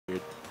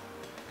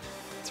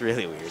It's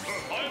really weird.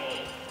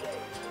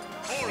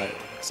 But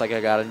looks like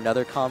I got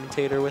another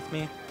commentator with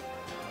me.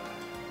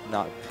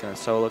 Not gonna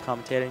solo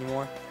commentate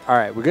anymore. All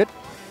right, we're good?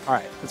 All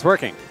right, it's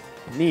working.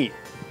 Neat.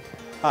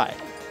 Hi,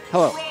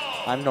 Hello.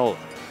 I'm Nolan.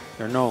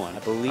 You're Nolan. I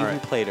believe we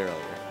played earlier.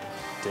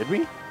 Did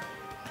we?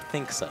 I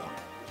think so.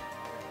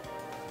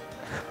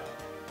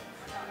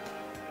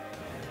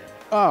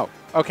 Oh,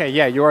 okay,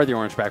 yeah, you are the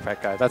orange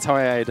backpack guy. That's how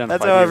I identify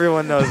That's how you.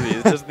 everyone knows me.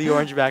 It's just the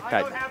orange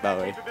backpack, by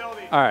the way.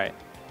 All right,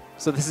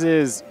 so this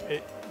is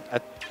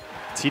a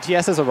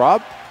TTS as a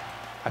R.O.B?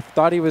 I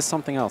thought he was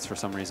something else for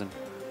some reason.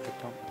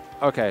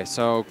 Okay,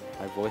 so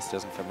My voice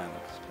doesn't fit my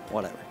looks.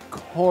 Whatever.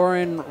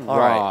 Corrin All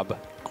right. R.O.B.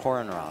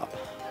 Corrin R.O.B.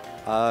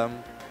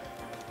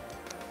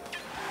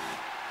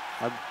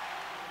 I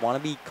want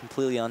to be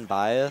completely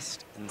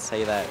unbiased and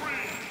say that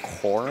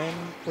Corrin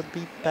would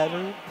be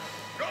better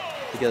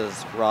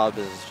because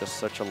R.O.B is just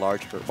such a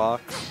large hurt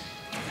box.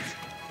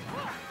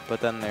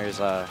 But then there's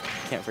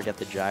can't forget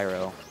the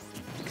gyro.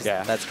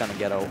 Yeah, that's gonna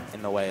get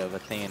in the way of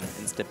Ethene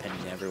instant pinning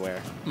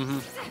everywhere.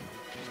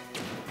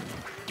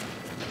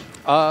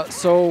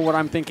 So what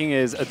I'm thinking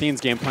is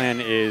Ethene's game plan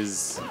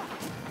is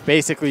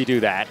basically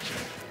do that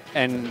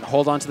and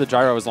hold on to the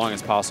gyro as long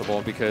as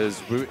possible because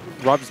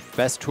R.O.B's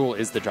best tool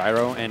is the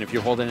gyro, and if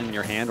you hold it in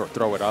your hand or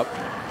throw it up,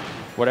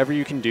 whatever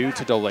you can do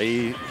to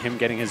delay him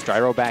getting his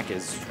gyro back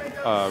is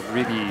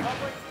really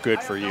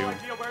good for you.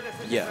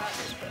 Yeah.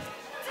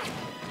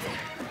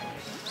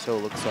 So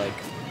it looks like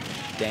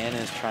Dan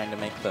is trying to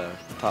make the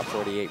top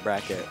 48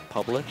 bracket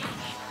public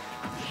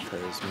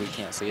because we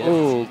can't see it.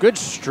 Ooh, good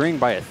string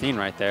by Ethene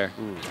right there.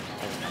 Ooh,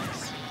 that's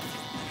nice.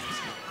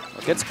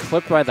 Gets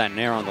clipped by that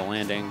nair on the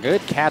landing.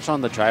 Good catch on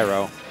the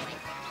gyro.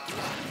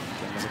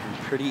 Game's looking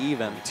pretty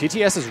even.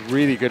 TTS is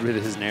really good with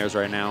his nairs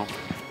right now.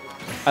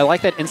 I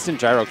like that instant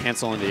gyro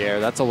cancel in the air.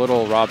 That's a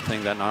little R.O.B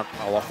thing that not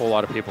a whole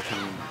lot of people can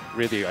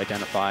really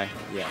identify.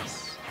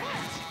 Yes.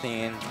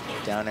 Ethene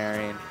down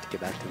airing to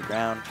get back to the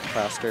ground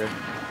faster.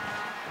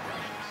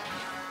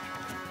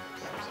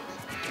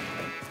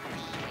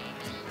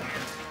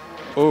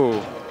 Ooh,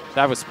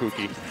 that was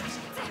spooky.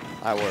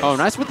 That was. Oh,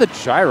 nice with the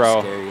gyro.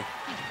 Scary.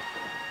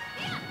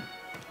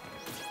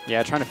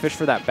 Yeah, trying to fish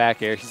for that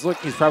back air. He's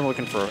probably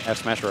looking for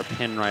F smash or a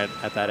pin right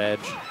at that edge.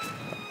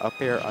 Up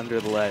air under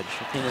the ledge.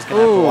 Athene's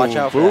gonna have to watch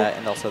out for that,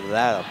 and also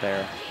that up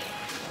there,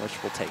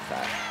 which will take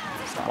that.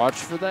 Stop. Watch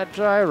for that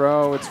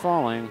gyro. It's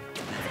falling.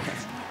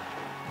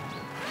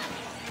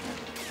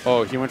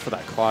 Oh, he went for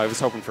that claw. I was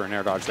hoping for an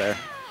air dodge there.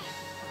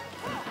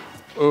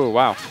 Ooh,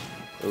 wow.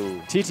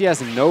 Ooh.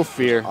 TTS, no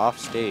fear. Off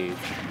stage.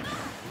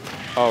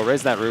 Oh,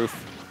 raise that roof.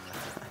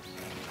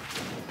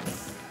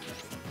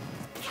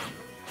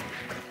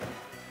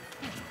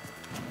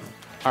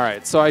 All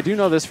right, so I do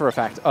know this for a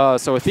fact.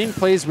 So Ethene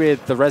plays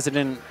with the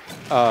resident,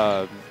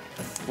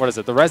 what is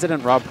it? The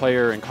resident R.O.B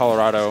player in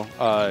Colorado,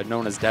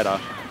 known as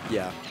Detta.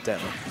 Yeah,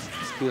 definitely.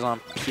 He was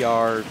on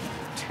PR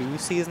 2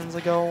 seasons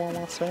ago, I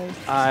want to say.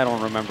 I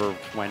don't remember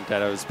when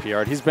Detta was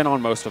PR'd. He's been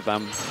on most of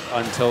them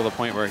until the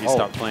point where he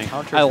stopped playing.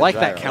 I like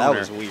that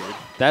counter. That was weird.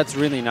 That's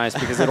really nice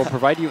because it'll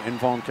provide you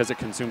invuln because it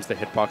consumes the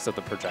hitbox of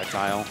the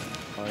projectile.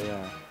 Oh,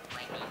 yeah.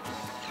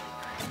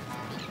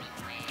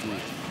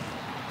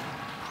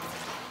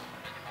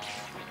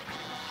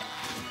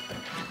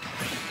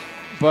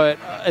 But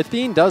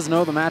Ethene does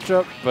know the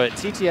matchup, but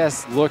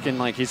TTS looking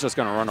like he's just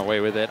going to run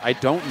away with it. I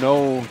don't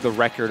know the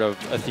record of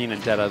Ethene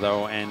and Detta,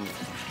 though, and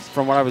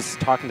from what I was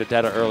talking to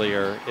Detta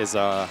earlier is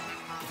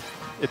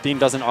Ethene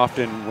doesn't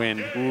often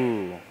win.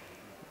 Ooh,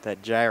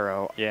 that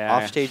gyro. Yeah.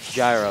 Offstage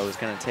gyro is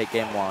going to take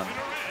game 1.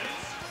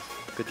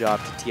 Good job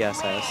to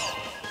TSS.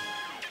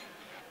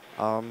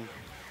 I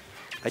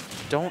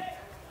don't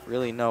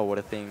really know what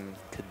Ethene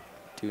could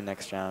do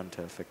next round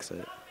to fix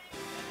it.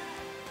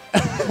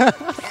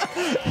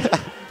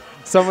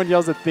 Someone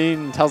yells at Ethene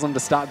and tells him to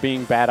stop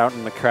being bad out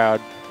in the crowd.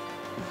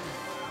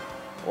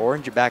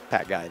 Orange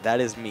backpack guy,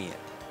 that is me.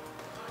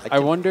 I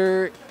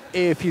wonder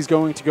if he's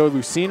going to go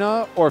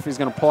Lucina or if he's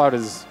going to pull out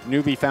his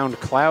newly found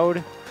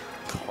Cloud.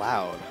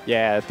 Cloud?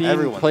 Yeah,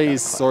 Ethene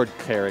plays sword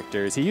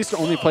characters. He used to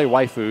only play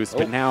waifus,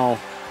 but now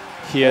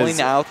he has...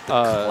 Pulling out the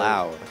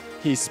Cloud.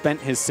 He spent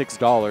his $6.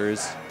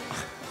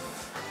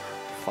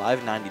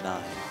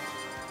 $5.99.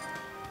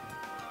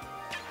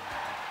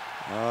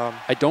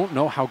 I don't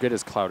know how good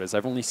his Cloud is.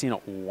 I've only seen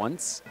it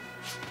once.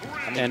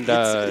 I mean, and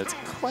it's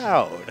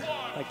Cloud.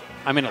 Like,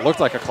 I mean, it looked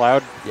like a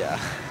Cloud. Yeah.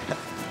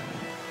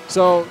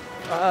 So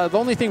the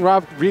only thing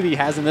R.O.B really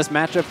has in this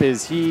matchup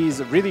is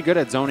he's really good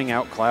at zoning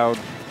out Cloud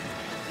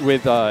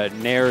with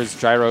nairs,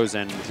 gyros,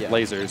 and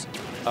lasers.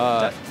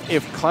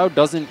 If Cloud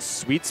doesn't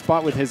sweet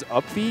spot with his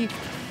up B,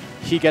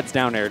 he gets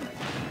down aired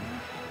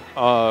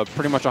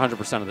pretty much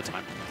 100% of the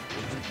time.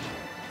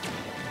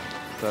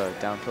 The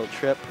down tilt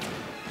trip.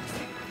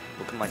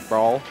 Looking like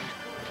Brawl.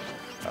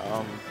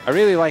 I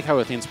really like how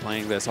Ethene's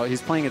playing this.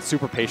 He's playing it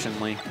super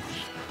patiently.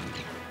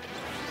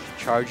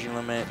 Charging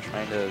limit,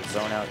 trying to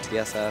zone out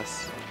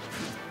TSS.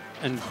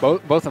 And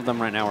both of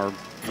them right now are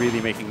really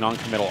making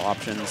non-committal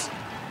options.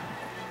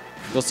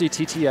 You'll see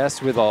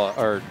TTS with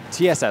or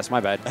TSS, my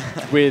bad,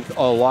 with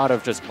a lot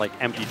of just like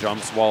empty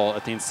jumps while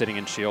Athene's sitting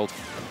in shield.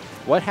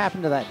 What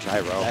happened to that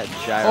gyro? That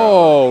gyro.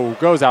 Oh,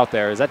 goes out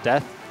there. Is that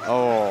death?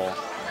 Oh,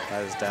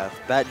 that is death.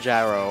 That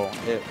gyro,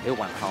 it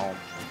went home.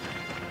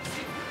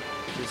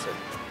 Just a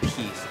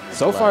piece.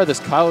 So far, this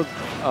cloud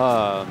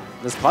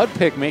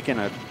pick making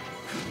a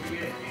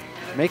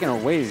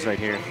waves right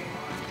here.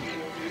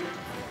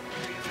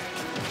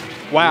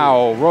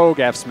 Wow, Rogue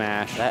F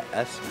smash. That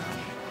F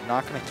smash,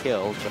 not gonna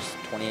kill, just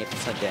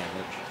 28% damage.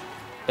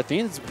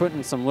 Athene's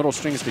putting some little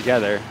strings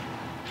together.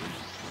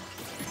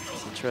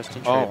 It's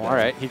interesting. Oh, all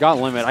right. He got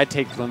limit. I'd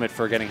take limit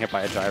for getting hit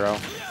by a gyro.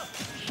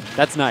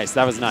 That's nice.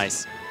 That was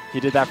nice. He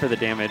did that for the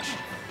damage.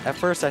 At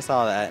first I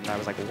saw that and I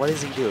was like, what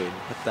is he doing?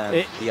 But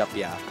then the up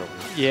B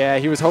afterwards. Yeah,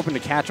 he was hoping to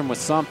catch him with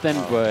something,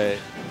 but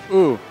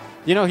ooh.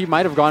 You know, he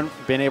might have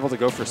been able to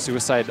go for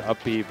suicide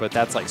up B, but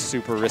that's like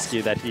super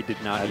risky that he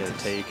did not need to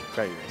take.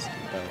 Very risky.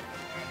 But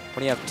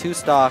when you have 2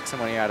 stocks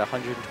and when you're at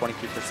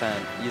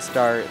 123%, you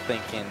start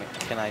thinking,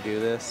 can I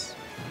do this?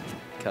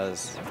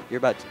 Because you're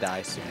about to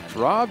die soon.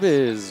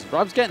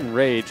 Rob's getting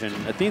rage, and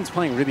Athene's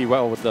playing really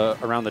well with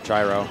around the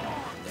gyro.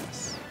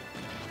 Yes.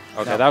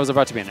 Okay, that was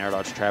about to be an air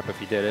dodge trap if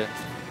he did it.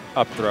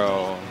 Up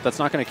throw. That's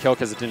not going to kill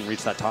because it didn't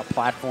reach that top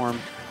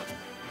platform.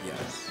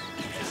 Yes.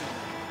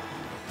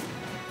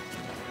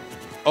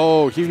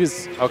 Oh, he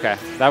was, okay.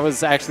 That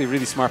was actually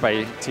really smart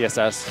by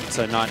TSS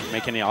to not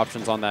make any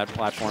options on that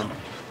platform.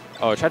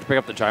 Oh, I tried to pick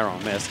up the gyro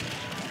and missed.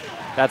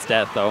 That's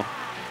death, though.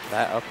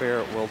 That up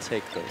air will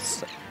take the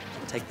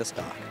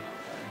stock.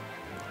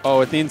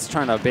 Oh, Athene's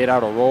trying to bait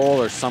out a roll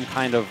or some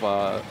kind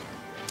of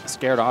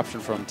scared option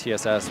from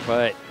TSS,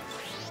 but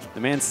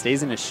the man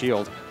stays in his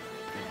shield.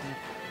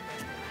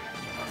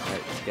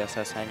 Right,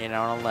 TSS hanging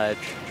out on a ledge,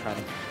 trying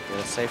to get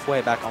a safe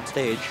way back on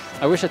stage.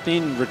 I wish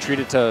Ethene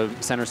retreated to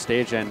center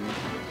stage and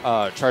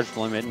charged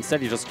limit. Instead,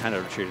 he just kind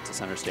of retreated to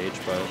center stage,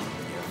 but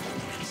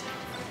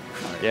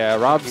yeah,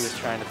 He Rob's was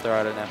trying to throw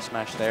out an F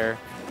smash there,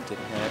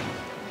 didn't hit.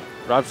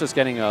 Rob's just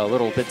getting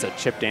little bits of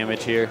chip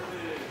damage here.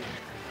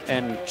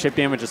 And chip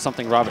damage is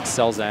something Rob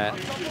excels at.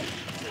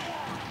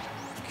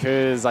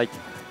 Because like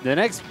the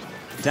next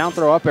down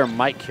throw up air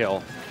might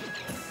kill.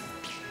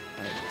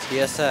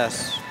 Right,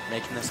 TSS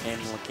making this game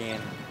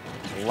looking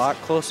a lot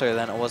closer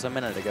than it was a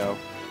minute ago.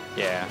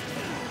 Yeah.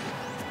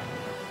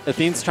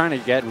 Athene's trying to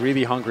get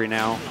really hungry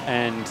now,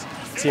 and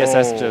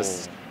TSS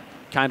just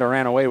kind of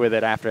ran away with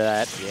it after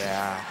that.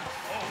 Yeah.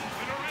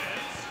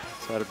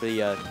 So it'll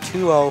be a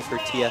 2-0 for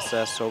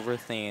TSS over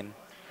Athene.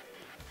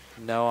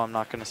 No, I'm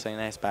not going to say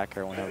nice back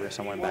air whenever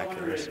someone back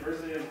airs.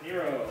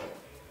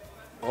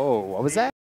 Oh, what was that?